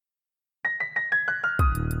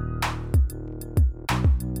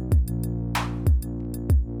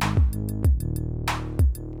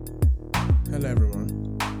Hello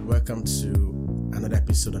everyone, welcome to another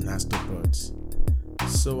episode on Astropods.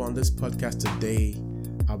 So on this podcast today,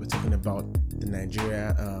 I'll be talking about the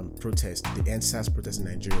Nigeria protest, the Sars protest in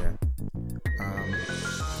Nigeria.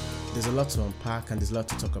 There's a lot to unpack and there's a lot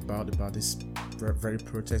to talk about this very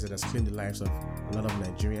protest that has claimed the lives of a lot of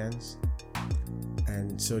Nigerians.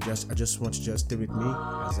 And so I just want you to stay with me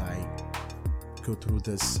as I go through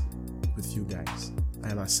this with you guys.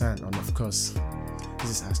 I am Hassan, and of course,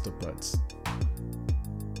 this is Astropods.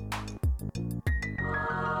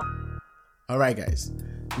 Alright guys,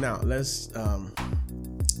 now let's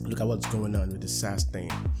look at what's going on with the Sars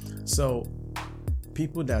thing. So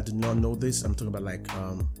people that do not know this, I'm talking about like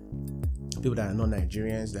people that are not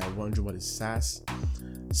Nigerians that are wondering what is Sars.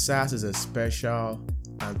 Sars is a special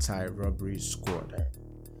anti-robbery squad,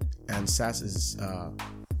 and Sars is a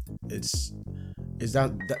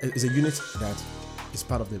unit that is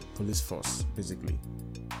part of the police force basically.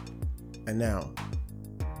 And now,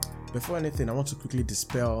 before anything, I want to quickly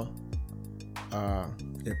dispel a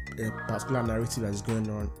particular narrative that is going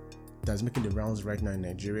on, that's making the rounds right now in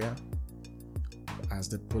Nigeria, as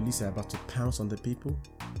the police are about to pounce on the people.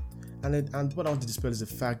 And what I want to dispel is the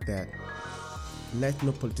fact that let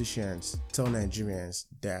no politicians tell Nigerians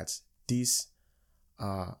that this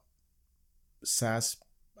Sars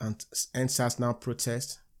and Sars now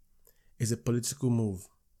protest is a political move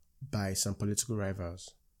by some political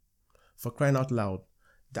rivals. For crying out loud,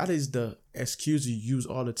 that is the excuse you use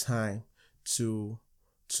all the time to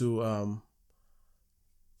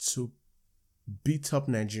beat up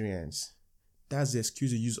Nigerians. That's the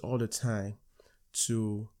excuse you use all the time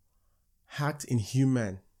to act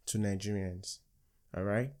inhuman to Nigerians. All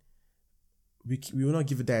right, we will not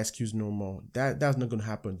give you that excuse no more. That's not going to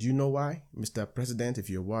happen. Do you know why, Mr. President? If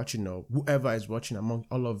you're watching, or whoever is watching, among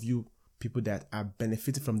all of you people that are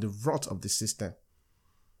benefiting from the rot of the system,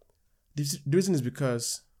 the reason is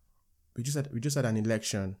because we just had an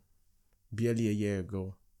election barely a year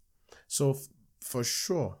ago. So for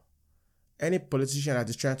sure, any politician that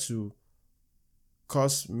is trying to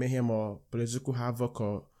cause mayhem or political havoc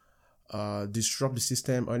or disrupt the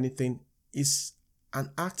system or anything is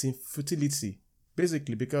an act in futility,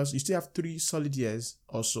 basically, because you still have 3 solid years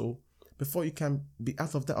or so before you can be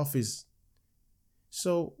out of the office.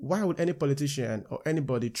 So why would any politician or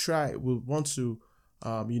anybody would want to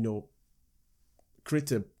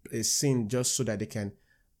create a scene just so that they can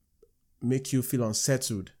make you feel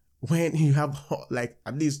unsettled when you have like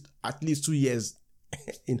at least 2 years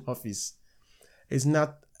in office? It's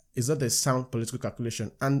not a sound political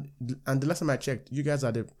calculation. And the last time I checked, you guys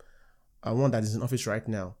are the one that is in office right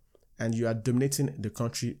now, and you are dominating the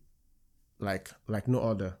country like no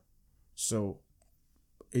other. So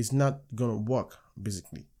it's not gonna work,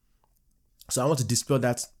 basically. So I want to dispel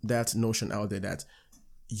that notion out there that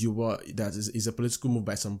is a political move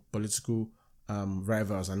by some political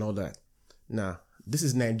rivals and all that. Nah, this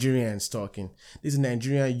is Nigerians talking. This is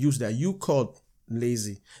Nigerian youth that you called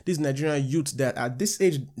lazy. This is Nigerian youth that at this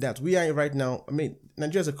age that we are in right now, I mean,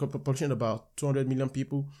 Nigeria is a population of about 200 million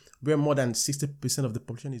people, where more than 60% of the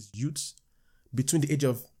population is youths between the age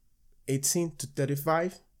of 18 to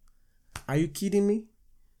 35. Are you kidding me?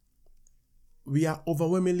 We are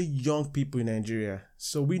overwhelmingly young people in Nigeria,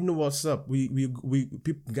 so we know what's up.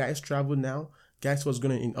 Guys travel now. Guys, what's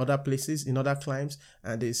going on in other places, in other climes,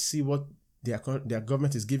 and they see what their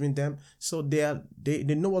government is giving them. So they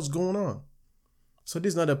know what's going on. So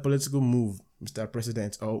this is not a political move, Mr.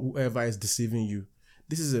 President, or whoever is deceiving you.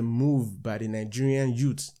 This is a move by the Nigerian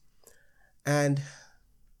youth. And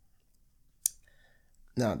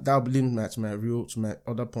now that will lead me to my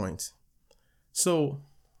other point. So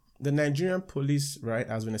the Nigerian police, right,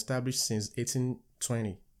 has been established since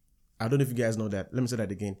 1820. I don't know if you guys know that. Let me say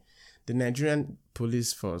that again. The Nigerian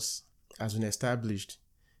police force has been established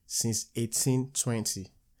since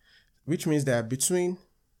 1820, which means that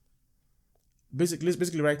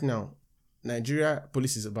basically right now, Nigeria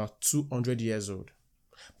police is about 200 years old.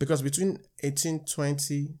 Because between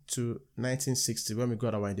 1820 to 1960, when we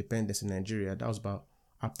got our independence in Nigeria, that was about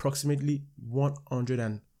approximately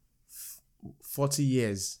 140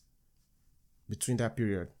 years between that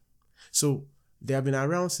period. So they have been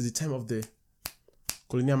around since the time of the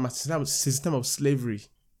colonial master, since the time of slavery.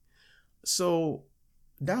 So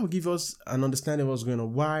that will give us an understanding of what's going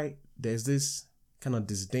on, why there's this kind of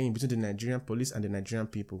disdain between the Nigerian police and the Nigerian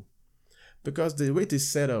people. Because the way it is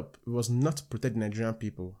set up, it was not to protect the Nigerian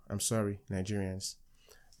people. I'm sorry, Nigerians.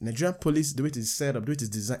 Nigerian police, the way it is set up, the way it is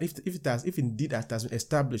designed, if indeed that has been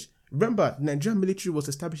established. Remember, the Nigerian military was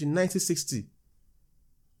established in 1960.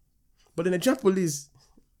 But the Nigerian police,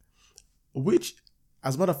 which,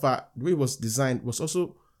 as a matter of fact, the way it was designed was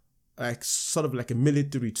also like sort of like a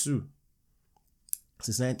military too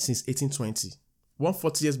since 1820.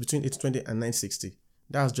 140 years between 1820 and 960.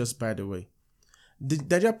 That's just by the way. The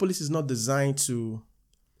Nigerian police is not designed to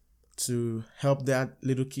help that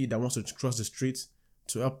little kid that wants to cross the street,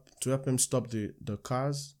 to help him stop the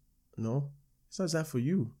cars. No, it's not designed for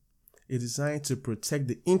you. It's designed to protect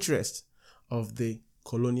the interest of the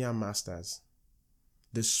colonial masters,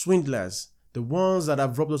 the swindlers, the ones that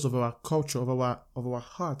have robbed us of our culture, of our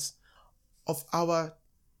hearts, of our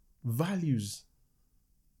values.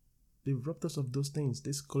 They've robbed us of those things,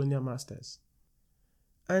 these colonial masters.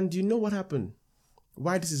 And you know what happened?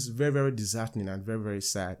 Why this is very, very disheartening and very, very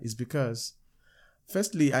sad is because,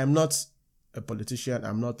 firstly, I'm not a politician.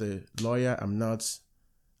 I'm not a lawyer. I'm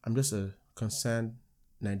just a concerned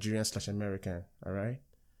Nigerian / American. All right.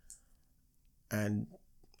 And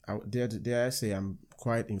dare I say I'm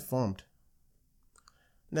quite informed.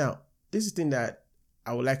 Now, this is the thing that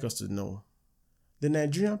I would like us to know. The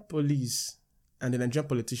Nigerian police and the Nigerian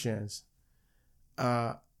politicians,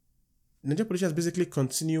 Nigerian politicians basically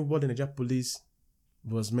continue what the Nigerian police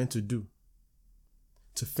was meant to do.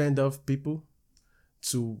 To fend off people,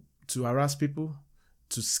 to harass people,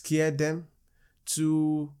 to scare them,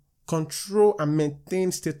 to control and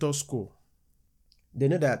maintain status quo. They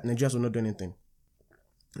know that Nigerians will not do anything.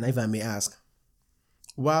 Now, if I may ask,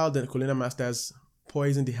 while the colonial masters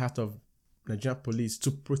poison the heart of Nigerian police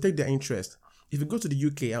to protect their interest, if you go to the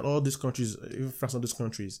UK and all these countries, even France and these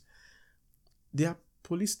countries, their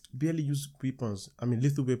police barely use weapons. I mean,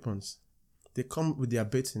 lethal weapons. They come with their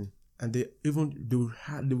baiting, and they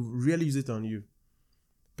rarely use it on you,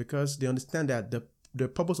 because they understand that the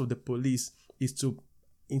purpose of the police is to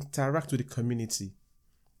interact with the community,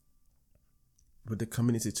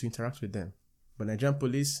 to interact with them. But Nigerian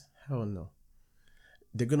police, hell no.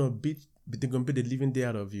 They're gonna beat the living day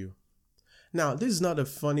out of you. Now, this is not a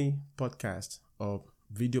funny podcast or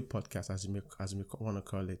video podcast, as you may want to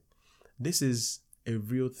call it. This is a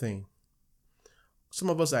real thing. Some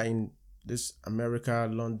of us are in this America,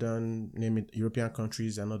 London, name it, European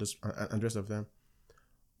countries, and others, and the rest of them.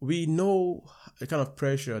 We know the kind of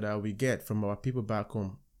pressure that we get from our people back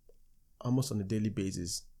home almost on a daily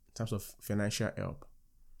basis in terms of financial help,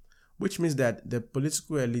 which means that the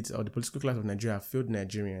political elite or the political class of Nigeria are failed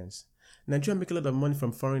Nigerians. Nigeria make a lot of money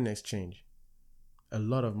from foreign exchange. A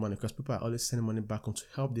lot of money, because people are always sending money back home to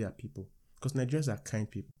help their people. Because Nigerians are kind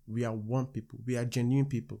people. We are one people. We are genuine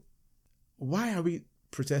people. Why are we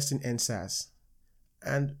protesting Sars?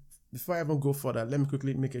 And before I even go further, let me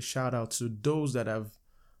quickly make a shout out to those that have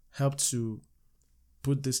helped to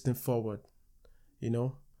put this thing forward. You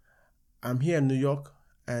know, I'm here in New York,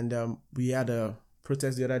 and we had a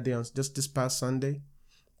protest the other day on just this past Sunday,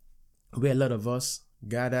 where a lot of us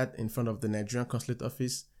gathered in front of the Nigerian consulate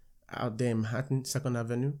office out there in Manhattan, 2nd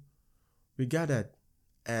Avenue. We gathered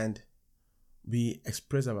and we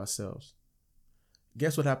expressed ourselves.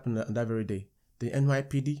 Guess what happened on that very day? The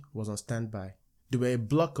NYPD was on standby. They were a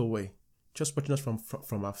block away, just watching us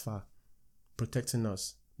from afar, protecting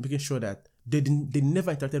us, making sure that they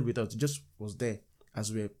never interacted with us. They just was there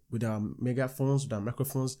as we were with our megaphones, with our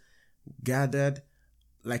microphones, gathered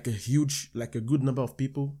like a good number of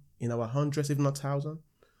people in our hundreds, if not thousands.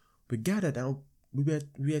 We gathered and we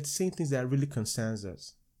were saying things that really concerns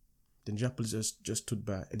us. The Nigerian police just stood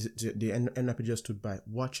by. The NYPD just stood by,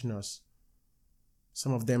 watching us.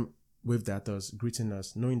 Some of them waved at us, greeting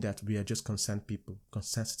us, knowing that we are just concerned people,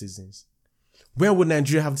 concerned citizens. When would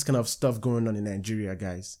Nigeria have this kind of stuff going on in Nigeria,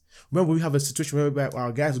 guys? When will we have a situation where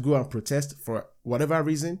our guys go and protest for whatever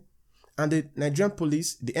reason, and the Nigerian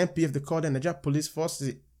police, the NPF, they call them Nigerian Police Force,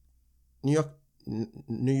 the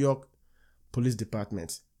New York Police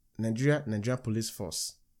Department, Nigerian Police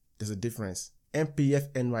Force. There's a difference.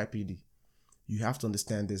 NPF, NYPD. You have to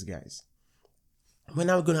understand this, guys. When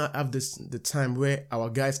are we going to have the time where our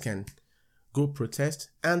guys can go protest,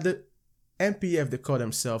 and the NPF, they call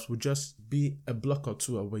themselves, will just be a block or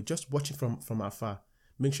two away, just watching from afar,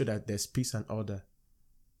 make sure that there's peace and order?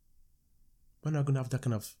 We're not going to have that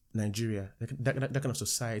kind of Nigeria, that kind of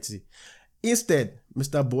society. Instead,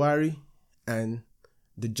 Mr. Buhari and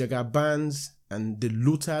the Jagabans and the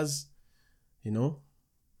looters, you know,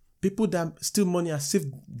 people that steal money as if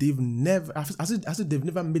they've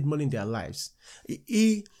never made money in their lives.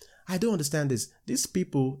 I don't understand this. These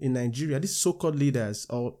people in Nigeria, these so-called leaders,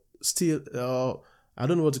 or still, I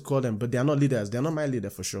don't know what to call them, but they are not leaders. They are not my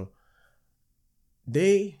leader for sure.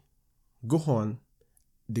 They go on,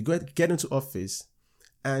 they get into office,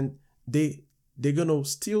 and they're gonna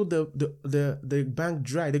steal the bank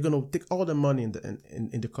dry. They're gonna take all the money in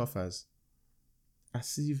the coffers,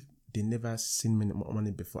 as if they never seen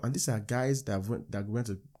money before. And these are guys that went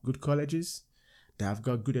to good colleges, that have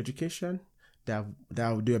got good education, that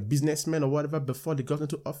they're businessmen or whatever before they got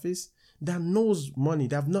into office, that knows money,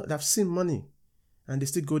 they've seen money. And they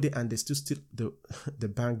still go there and they still steal the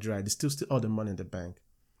bank dry. They still steal all the money in the bank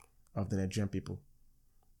of the Nigerian people.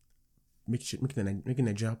 Making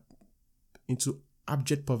Nigeria into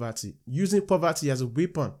abject poverty. Using poverty as a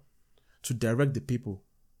weapon to direct the people.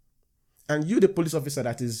 And you, the police officer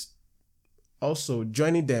that is also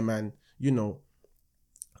joining them and,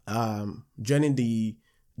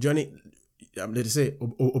 let's say,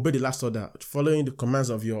 obey the last order, following the commands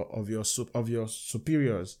of your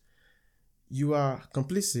superiors. You are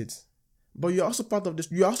complicit, but you're also part of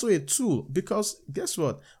this. You're also a tool, because guess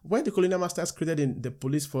what? When the colonial masters created the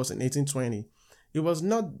police force in 1820, it was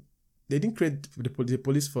not, they didn't create the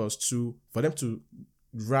police force for them to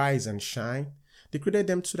rise and shine. They created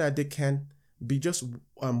them so that they can be just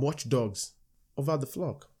watchdogs over the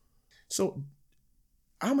flock. So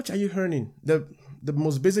how much are you earning? The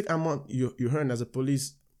most basic amount you earn as a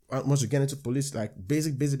police, once you get into police, like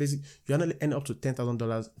basic, you only earn up to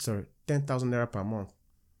 $10,000 naira per month.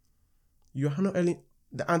 You're not earning,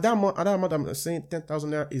 and that amount I'm saying,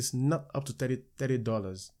 10,000 naira is not up to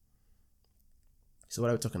 $30. So what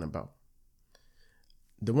are we talking about?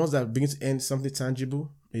 The ones that begin to earn something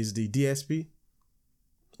tangible is the DSP,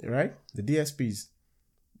 right? The DSPs.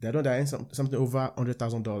 They don't earn something over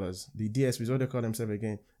 $100,000. The DSPs, what they call themselves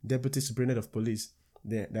again, Deputy Superintendent of Police.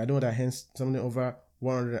 They don't earn something over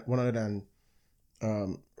 $140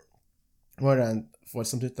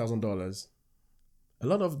 something $1,000. A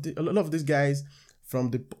lot of these guys, from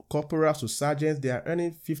the corporals to sergeants, they are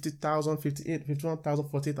earning 50,000, 58, 51,000,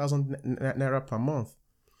 40,000 naira per month.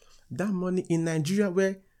 That money in Nigeria,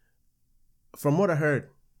 where, from what I heard,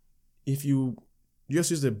 if you just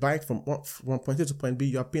use the bike from point A to point B,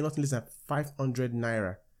 you are paying nothing less than 500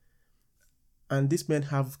 naira. And these men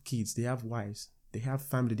have kids, they have wives, they have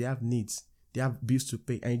family, they have needs, they have bills to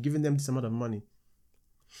pay, and you're giving them this amount of money.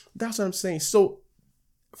 That's what I'm saying. So,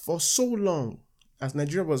 for so long, as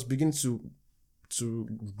Nigeria was beginning to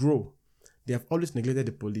grow, they have always neglected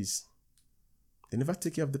the police. They never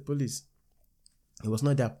take care of the police. It was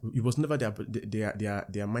never their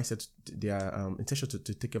mindset, their intention to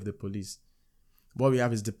take care of the police. What we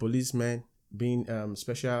have is the policemen being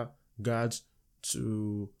special guards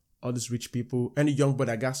to all these rich people. Any young boy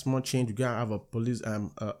that got small change, you gotta have a police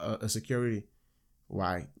a security.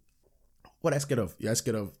 Why? What are you scared of? You're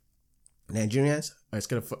scared of Nigerians? Are you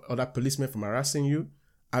scared of other policemen from harassing you?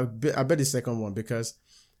 I bet the second one, because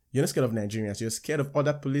you're not scared of Nigerians. You're scared of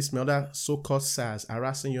other policemen, other so-called Sars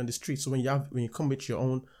harassing you on the street. So when you come with your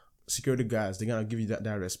own security guards, they're gonna give you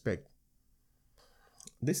that respect.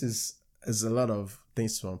 This is a lot of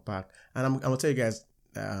things to unpack, and I'm gonna tell you guys.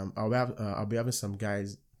 I'll be having some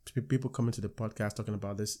guys, people coming to the podcast talking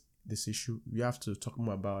about this issue. We have to talk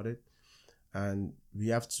more about it, and we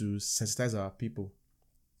have to sensitize our people.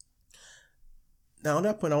 Now,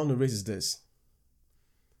 another point I want to raise is this.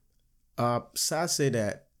 Sars say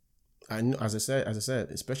that, as I said,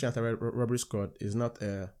 especially anti-robbery squad is not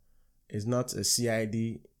a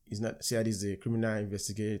CID. CID is the Criminal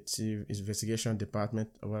Investigation Department,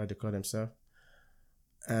 or what they call themselves.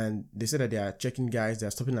 And they say that they are checking guys, they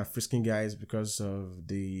are stopping and frisking guys because of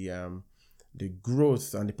the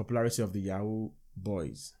growth and the popularity of the Yahoo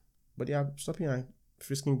boys. But they are stopping and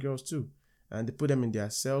frisking girls too. And they put them in their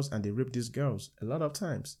cells and they rape these girls. A lot of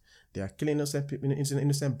times, they are killing innocent people,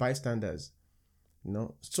 innocent bystanders.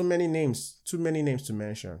 So many names to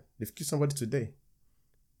mention. They've killed somebody today.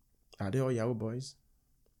 Are they all Yahoo boys?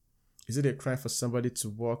 Is it a crime for somebody to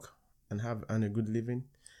work and earn a good living?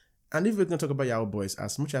 And if we're going to talk about Yahoo boys,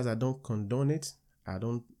 as much as I don't condone it, I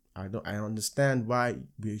understand why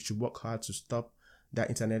we should work hard to stop that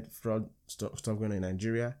internet fraud stuff going on in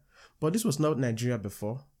Nigeria. But this was not Nigeria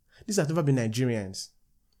before. These have never been Nigerians.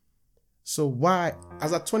 So why,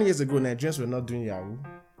 as of 20 years ago, Nigerians were not doing Yahoo.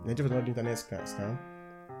 Nigerians were not doing internet scam.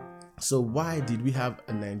 So why did we have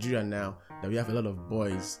a Nigeria now that we have a lot of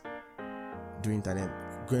boys doing internet,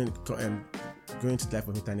 going to life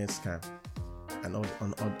of internet scam, and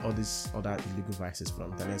all these other illegal vices,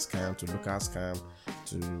 from internet scam to local scam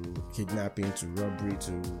to kidnapping to robbery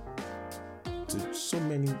to so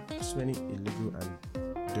many illegal and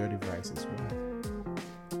dirty vices?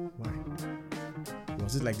 Why?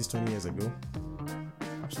 Was it like this 20 years ago?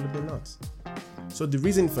 Absolutely not. So the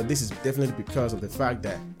reason for this is definitely because of the fact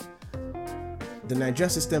that the Nigerian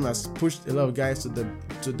system has pushed a lot of guys to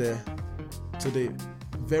the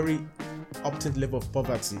very obstinate level of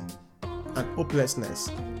poverty and hopelessness.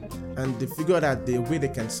 And And they figure that the way they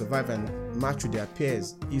can survive and match with their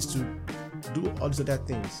peers is to do all these other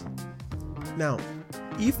things. Now,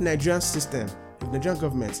 if Nigerian system, if Nigerian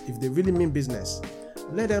government, if they really mean business,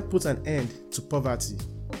 let them put an end to poverty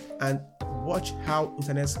and watch how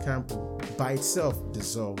internet scam by itself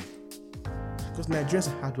dissolve. Because Nigerians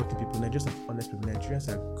are hardworking people, Nigerians are honest people, Nigerians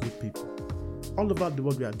are good people. All over the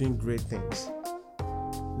world, we are doing great things.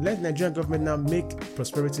 Let Nigerian government now make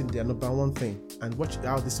prosperity their number one thing and watch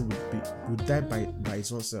how this will die by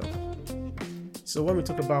its own self. So when we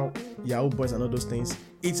talk about Yahoo boys and all those things,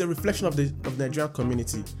 it's a reflection of the Nigerian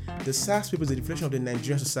community. The Sars people is a reflection of the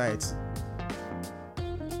Nigerian society.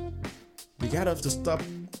 We gotta have to stop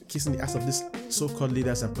kissing the ass of these so-called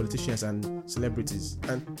leaders and politicians and celebrities.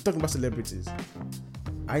 And talking about celebrities,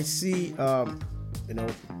 I see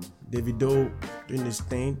Davido doing his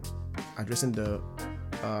thing, addressing the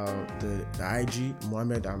IG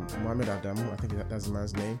Mohammed Adamu, I think that's the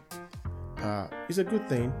man's name. It's a good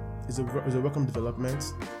thing. It's a welcome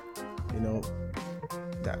development.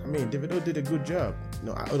 Davido did a good job.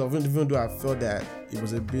 Even though I felt that it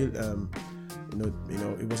was a bit,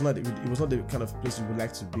 it was not the kind of place you would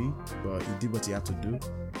like to be, but he did what he had to do,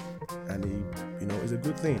 and it's a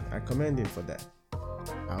good thing. I commend him for that.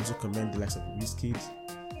 I also commend the likes of Wizkid,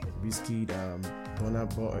 Burna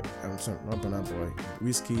Boy. I'm sorry, not Burna Boy.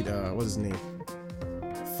 Wizkid, what's his name?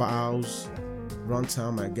 Fouls,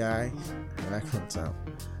 Runtown, my guy. I like Runtown,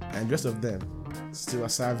 and the rest of them. Still a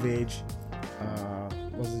Savage.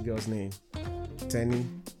 What's this girl's name? Tenny,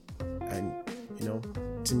 and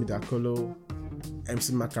Timmy Dakolo,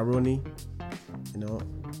 MC Macaroni,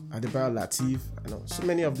 Adebayo Lateef. So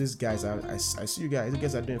many of these guys. I see you guys. You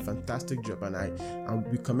guys are doing a fantastic job, and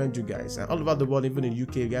we commend you guys. And all over the world, even in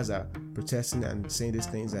UK, you guys are protesting and saying these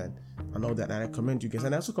things and all that. And I commend you guys.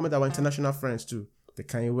 And I also commend our international friends too. The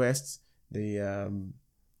Kanye West, the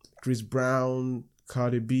Chris Brown,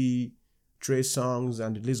 Cardi B, Trey Songz,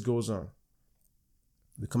 and the list goes on.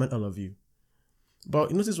 We commend all of you.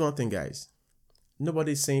 But notice one thing, guys.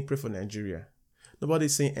 Nobody's saying pray for Nigeria.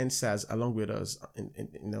 Nobody's saying end SARS along with us.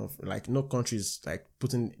 Like no countries like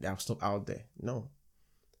putting their stuff out there. No,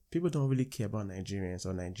 people don't really care about Nigerians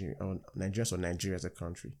or Nigeria as a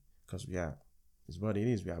country, because it's what it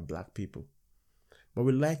is. We are black people, but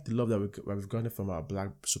we like the love that we've gotten from our black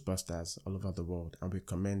superstars all over the world, and we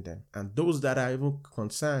commend them. And those that are even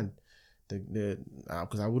concerned,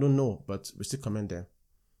 because I wouldn't know, but we still commend them.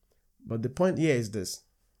 But the point here is this: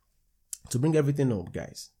 to bring everything home,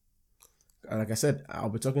 guys. Like I said, I'll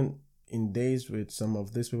be talking in days with some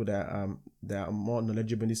of these people that are more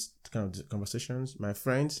knowledgeable in this kind of conversations. My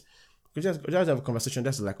friends, we just have a conversation.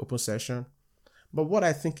 That's like open session. But what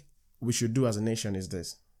I think we should do as a nation is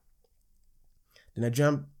this: the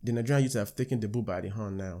Nigerian youth have taken the bull by the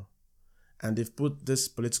horn now, and they've put this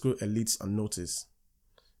political elites on notice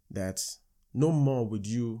that no more would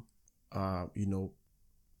you,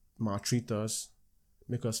 maltreat us,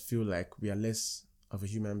 make us feel like we are less of a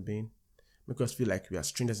human being, make us feel like we are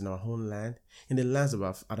strangers in our own land, in the lands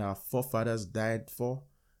that our forefathers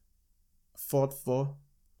fought for.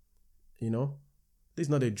 These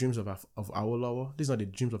are not the dreams of Awolowo. These are not the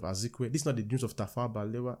dreams of Azikwe. These are not the dreams of Tafawa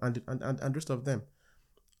Balewa and the rest of them.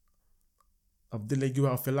 Of Delegiwa,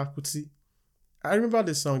 of Fela Kuti. I remember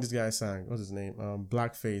the song this guy sang. What's his name?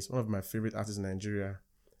 Blackface, one of my favorite artists in Nigeria.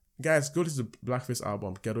 Guys, go to the Blackface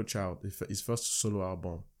album, Ghetto Child, his first solo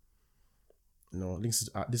album. Listen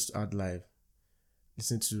to this to Art Live.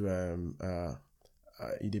 Listen to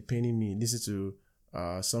Ide Penny Me. Listen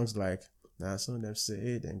to songs like Now some of them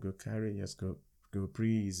say then go carry us, go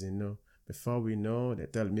breeze, Before we know, they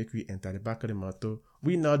tell make we enter the back of the motor.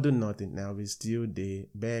 We not do nothing now, we still they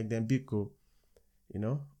beg them biko.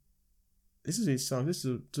 Listen to his songs,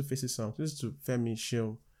 listen to Two Faces songs, listen to Femi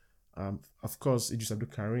Show. Of course, Idris Abdul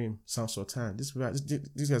Karim, Sound Sultan. These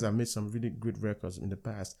guys have made some really good records in the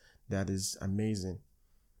past. That is amazing.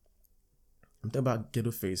 I'm talking about Ghetto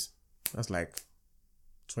Face. That's like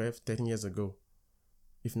 12, 13 years ago,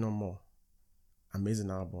 if not more. Amazing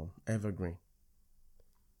album, evergreen.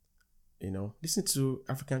 Listen to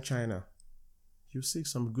African China. You see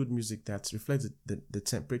some good music that reflects the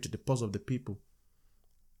temperature, the pulse of the people.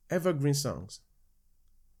 Evergreen songs.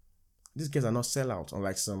 These guys are not sellouts,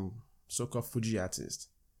 unlike some so-called Fuji artists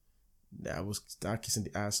that will start kissing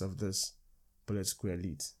the ass of this political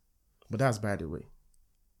elite. But that's by the way.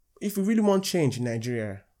 If we really want change in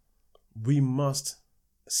Nigeria, we must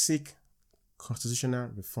seek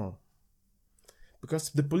constitutional reform.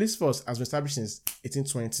 Because the police force has been established since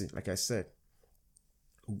 1820, like I said.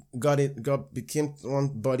 God became one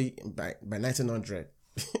body by 1900,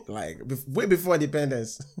 like way before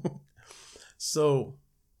independence. So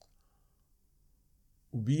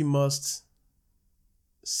we must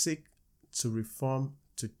seek to reform,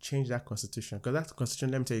 to change that constitution. Because that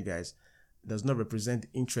constitution, let me tell you guys, does not represent the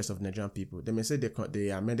interests of Nigerian people. They may say they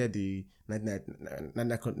amended the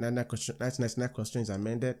 1999 constitution is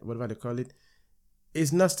amended, whatever they call it.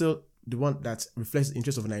 It's not still the one that reflects the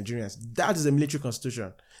interests of Nigerians. That is a military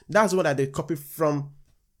constitution. That's the one that they copy from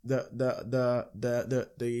the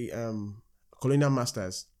colonial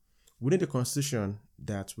masters. We need a constitution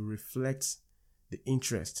that will reflect the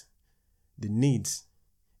interest, the needs,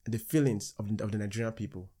 and the feelings of the Nigerian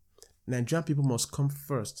people. Nigerian people must come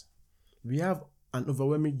first. We have an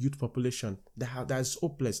overwhelming youth population that is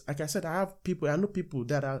hopeless. Like I said, I know people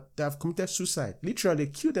that have committed suicide, literally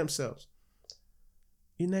killed themselves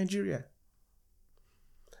in Nigeria.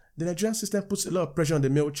 The Nigerian system puts a lot of pressure on the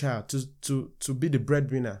male child to be the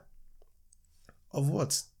breadwinner. Of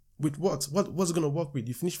what? With what? What's it going to work with?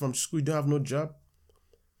 You finish from school, you don't have no job.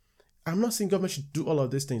 I'm not saying government should do all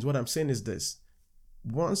of these things. What I'm saying is this.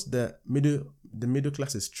 Once the middle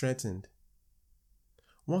class is strengthened,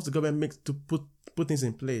 once the government makes to put things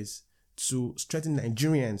in place to strengthen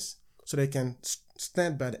Nigerians so they can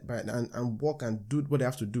stand by and work and do what they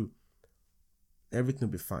have to do, everything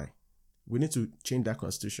will be fine. We need to change that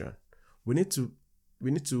constitution. We need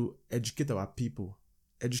to educate our people.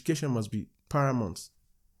 Education must be paramount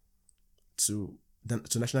to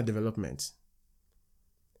national development.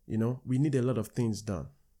 We need a lot of things done.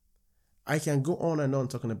 I can go on and on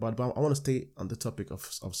talking about it, but I want to stay on the topic of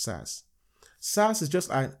SARS. SARS is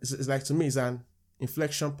just, it's like, to me, it's an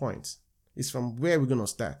inflection point. It's from where we're going to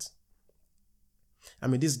start. I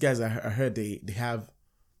mean, these guys, I heard they have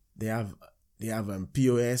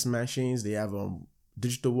POS machines, they have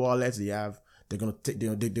digital wallets, they're going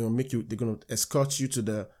to escort you to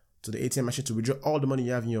the ATM machine to withdraw all the money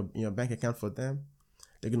you have in your bank account for them.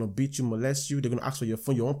 They're going to beat you, molest you, they're going to ask for your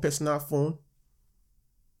phone, your own personal phone.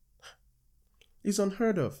 It's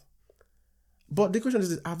unheard of. But the question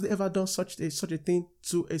is, have they ever done such a thing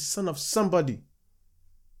to a son of somebody?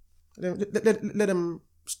 Let them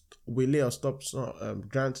waylay or stop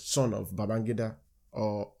grandson of Babangida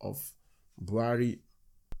or of Buhari.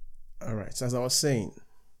 All right. So as I was saying,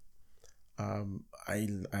 I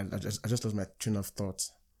just lost my train of thought.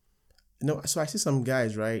 So I see some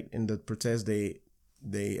guys, right, in the protest. They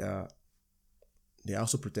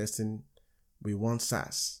also protesting. We want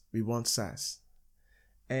SARS. We want SARS.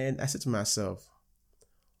 And I said to myself,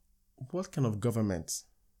 what kind of government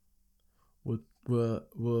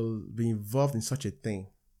will be involved in such a thing?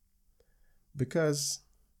 Because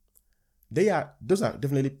those are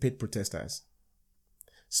definitely paid protesters.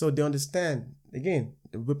 So they understand, again,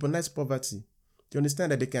 the weaponized poverty. They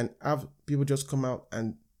understand that they can have people just come out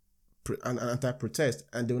and anti-protest,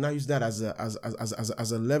 and they will not use that as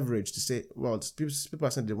a leverage to say, well, people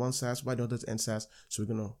are saying they want SARS, why don't they end SARS? So we're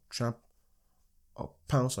gonna tramp or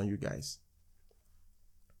pounce on you guys.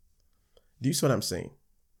 Do you see what I'm saying?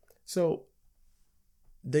 So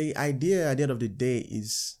the idea at the end of the day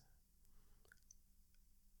is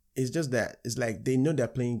just that it's like they know they're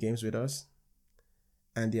playing games with us,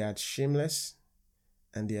 and they are shameless,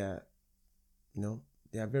 and they are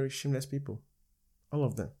very shameless people, all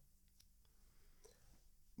of them.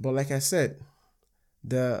 But like I said,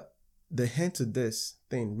 the hint to this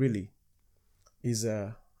thing really is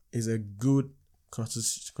a good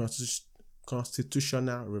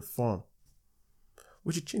constitutional reform.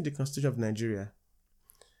 We should change the constitution of Nigeria.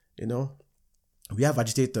 We have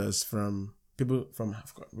agitators from people from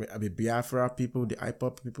Biafra people, the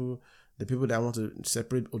IPOP people, the people that want to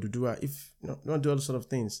separate Oduduwa. If you want to do all those sort of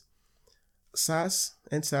things, SARS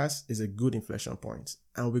is a good inflection point,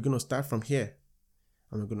 and we're going to start from here,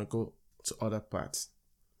 and we're going to go to other parts.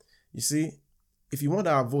 You see, if you want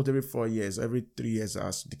our vote every 4 years, or every 3 years,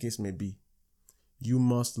 as the case may be, you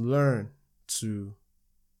must learn to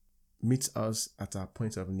meet us at our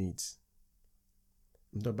point of needs.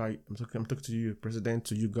 I'm talking to you, President,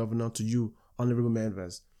 to you, Governor, to you, honorable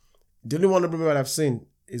members. The only honorable member I've seen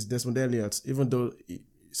is Desmond Elliott, even though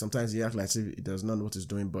sometimes he acts like he does not know what he's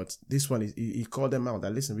doing. But this one, he called them out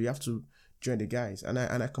that, listen, we have to join the guys. And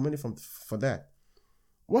I commend him for that.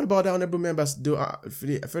 What about the honorable members, the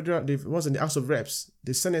ones in the House of Reps,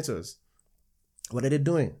 the senators? What are they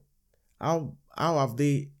doing? How have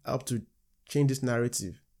they helped to change this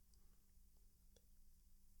narrative?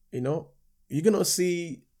 You're going to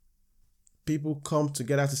see people come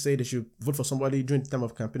together to say they should vote for somebody during the time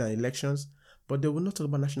of campaign and elections, but they will not talk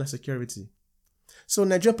about national security. So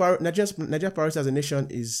Nigeria's priority as a nation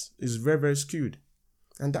is very, very skewed,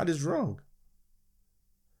 and that is wrong.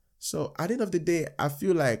 So at the end of the day, I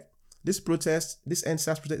feel like this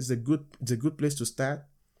EndSARS protest is a good place to start,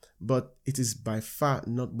 but it is by far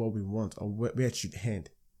not what we want or where it should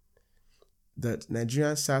end. The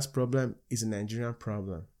Nigerian SARS problem is a Nigerian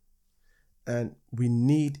problem. And we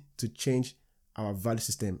need to change our value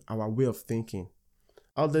system, our way of thinking.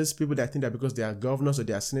 All those people that think that because they are governors or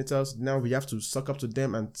they are senators, now we have to suck up to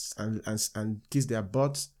them and kiss their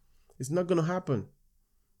butts. It's not going to happen.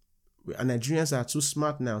 And Nigerians are too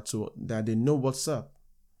smart now that they know what's up.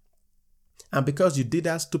 And because you did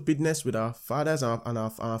that stupidness with our fathers and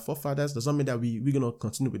our forefathers, doesn't mean that we're going to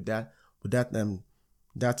continue with that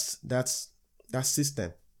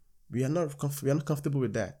system. We are not comfortable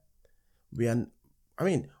with that. We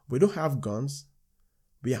don't have guns.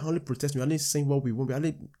 We are only protesting. We're only saying what we want. We're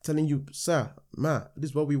only telling you, sir, ma, this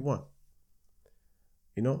is what we want.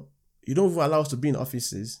 You know, you don't even allow us to be in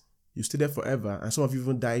offices. You stay there forever, and some of you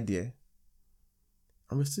even died there.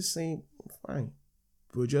 And we're still saying, fine,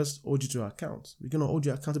 we'll just hold you to account. We're going to hold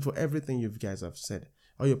you accountable for everything you guys have said,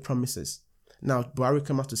 all your promises. Now, Buhari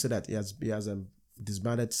came out to say that he has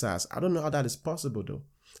disbanded SARS. I don't know how that is possible, though.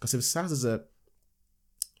 Because if SARS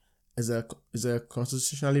is a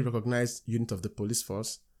constitutionally recognized unit of the police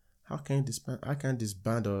force, how can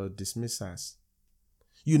disband or dismiss SARS?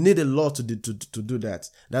 You need a law to do that.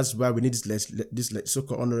 That's why we need these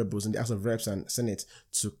so-called honorables in the House of Reps and Senate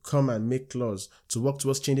to come and make laws to work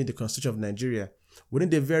towards changing the constitution of Nigeria. We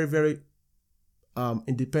need a very, very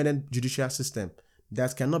independent judicial system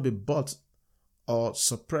that cannot be bought or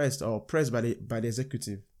suppressed or oppressed by the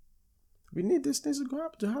executive. We need these things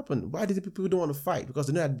to happen. Why do the people don't want to fight? Because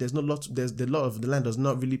they know that the law of the land does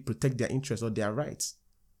not really protect their interests or their rights.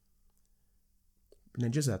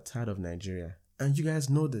 Nigerians are tired of Nigeria. And you guys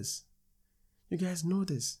know this. You guys know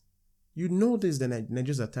this. You know this, that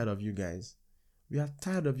Nigerians are tired of you guys. We are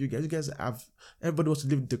tired of you guys. You guys everybody wants to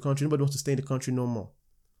leave the country. Nobody wants to stay in the country no more.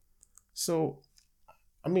 So,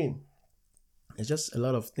 it's just a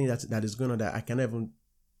lot of things that is going on that I can't even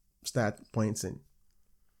start pointing.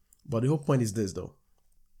 But the whole point is this, though.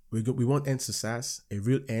 We want end to SARS, a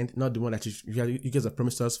real end, not the one that you guys have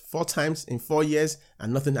promised us 4 times in 4 years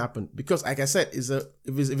and nothing happened. Because, like I said, if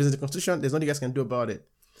it's in the Constitution, there's nothing you guys can do about it.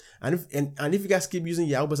 And if you guys keep using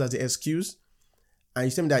Yahoo boys as the excuse, and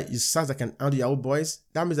you tell me that it's SARS that can handle Yahoo boys,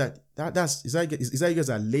 that means is that you guys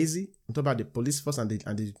are lazy? I'm talking about the police force and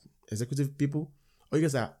the executive people, or you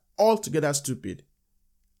guys are altogether stupid,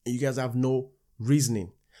 and you guys have no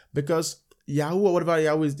reasoning. Because Yahoo or whatever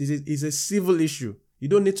Yahoo is a civil issue. You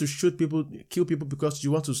don't need to shoot people, kill people because you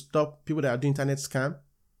want to stop people that are doing internet scam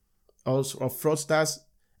or fraudsters,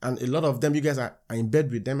 and a lot of them, you guys are in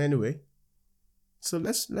bed with them anyway. So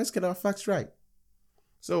let's get our facts right.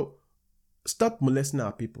 So stop molesting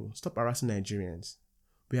our people. Stop harassing Nigerians.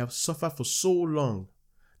 We have suffered for so long.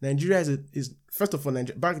 Nigeria is first of all,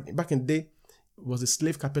 back in the day, was the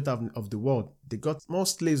slave capital of the world. They got more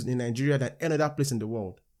slaves in Nigeria than any other place in the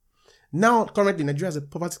world. Now, currently, Nigeria is the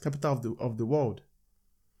poverty capital of the world.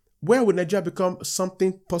 Where would Nigeria become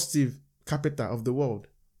something positive capital of the world?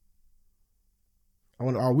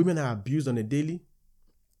 Our women are abused on a daily.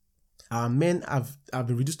 Our men have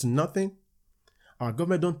been reduced to nothing. Our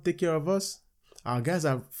government don't take care of us. Our guys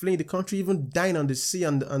are fleeing the country, even dying on the sea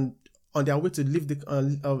on their way to leave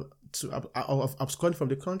absconding from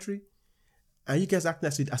the country. And you guys acting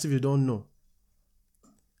as if you don't know.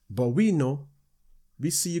 But we know.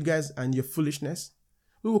 We see you guys and your foolishness.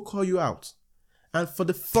 We will call you out. And for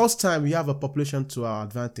the first time, we have a population to our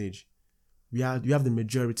advantage. We have the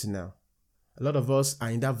majority now. A lot of us are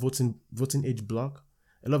in that voting age block.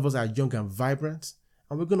 A lot of us are young and vibrant,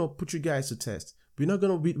 and we're gonna put you guys to test. We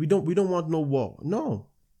don't want no war. No,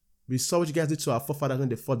 we saw what you guys did to our forefathers when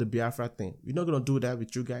they fought the Biafra thing. We're not gonna do that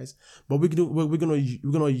with you guys. But we're gonna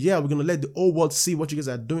let the whole world see what you guys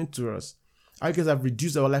are doing to us. How you guys have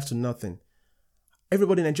reduced our life to nothing.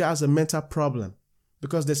 Everybody in Nigeria has a mental problem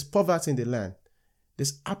because there's poverty in the land.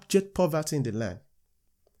 There's abject poverty in the land.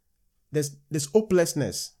 There's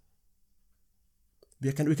hopelessness.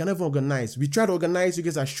 We can never organize. We try to organize. You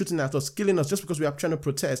guys are shooting at us, killing us just because we are trying to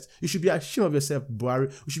protest. You should be ashamed of yourself,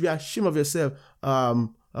 Buhari. You should be ashamed of yourself.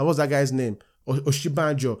 What's that guy's name?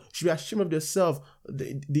 Oshibanjo. You should be ashamed of yourself.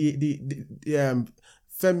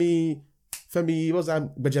 Femi. What's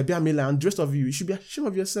that? Gbajabiamila and the rest of you. You should be ashamed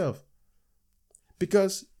of yourself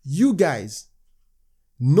because you guys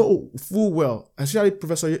know full well, especially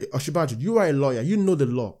Professor Oshibanjo, you are a lawyer. You know the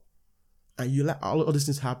law, and you let all these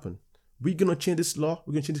things happen. We're gonna change this law.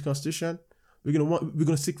 We're gonna change the constitution. We're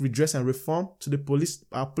gonna seek redress and reform to the police.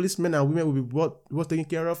 Our policemen and women will be well taken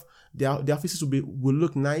care of. Their offices will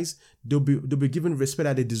look nice. They'll be given respect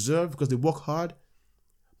that they deserve because they work hard.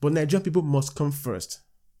 But Nigerian people must come first.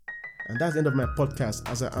 And that's the end of my podcast.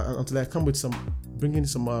 Until I come with bringing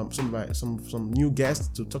some new guests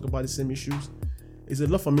to talk about the same issues. It's a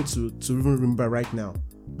lot for me to even remember right now.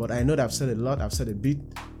 But I know that I've said a lot. I've said a bit,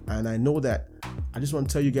 and I know that I just want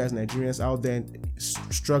to tell you guys, Nigerians out there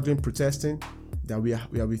struggling, protesting, that we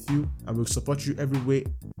are with you, and we'll support you every way,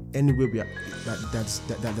 any way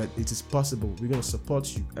that it is possible. We're going to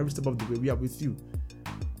support you every step of the way. We are with you,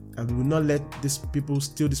 and we will not let these people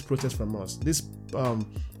steal this protest from us. These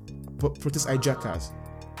protest hijackers,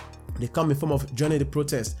 they come in form of joining the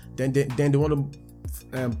protest, then they want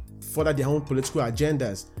to further their own political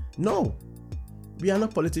agendas. No, we are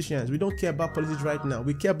not politicians. We don't care about politics right now.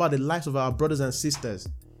 We care about the lives of our brothers and sisters.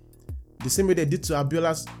 The same way they did to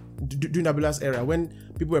during Abiola's era, when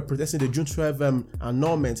people were protesting the June 12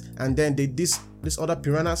 annulment, and then this other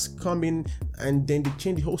piranhas come in, and then they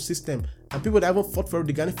change the whole system. And people that haven't fought for it,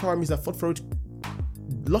 the Ghanaian farmers that fought for it,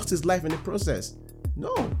 lost his life in the process.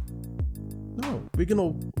 No, we're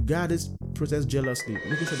gonna guard this protest jealously,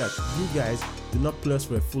 making sure that you guys do not play us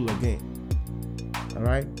for a fool again. All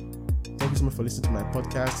right. Thank you so much for listening to my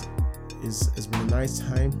podcast. It's been a nice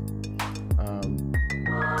time.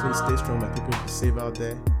 Please stay strong, my people. Be safe out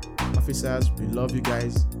there. Officers, we love you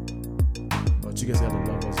guys, but you guys gotta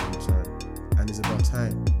love us in return. And it's about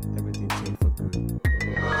time everything changed for good.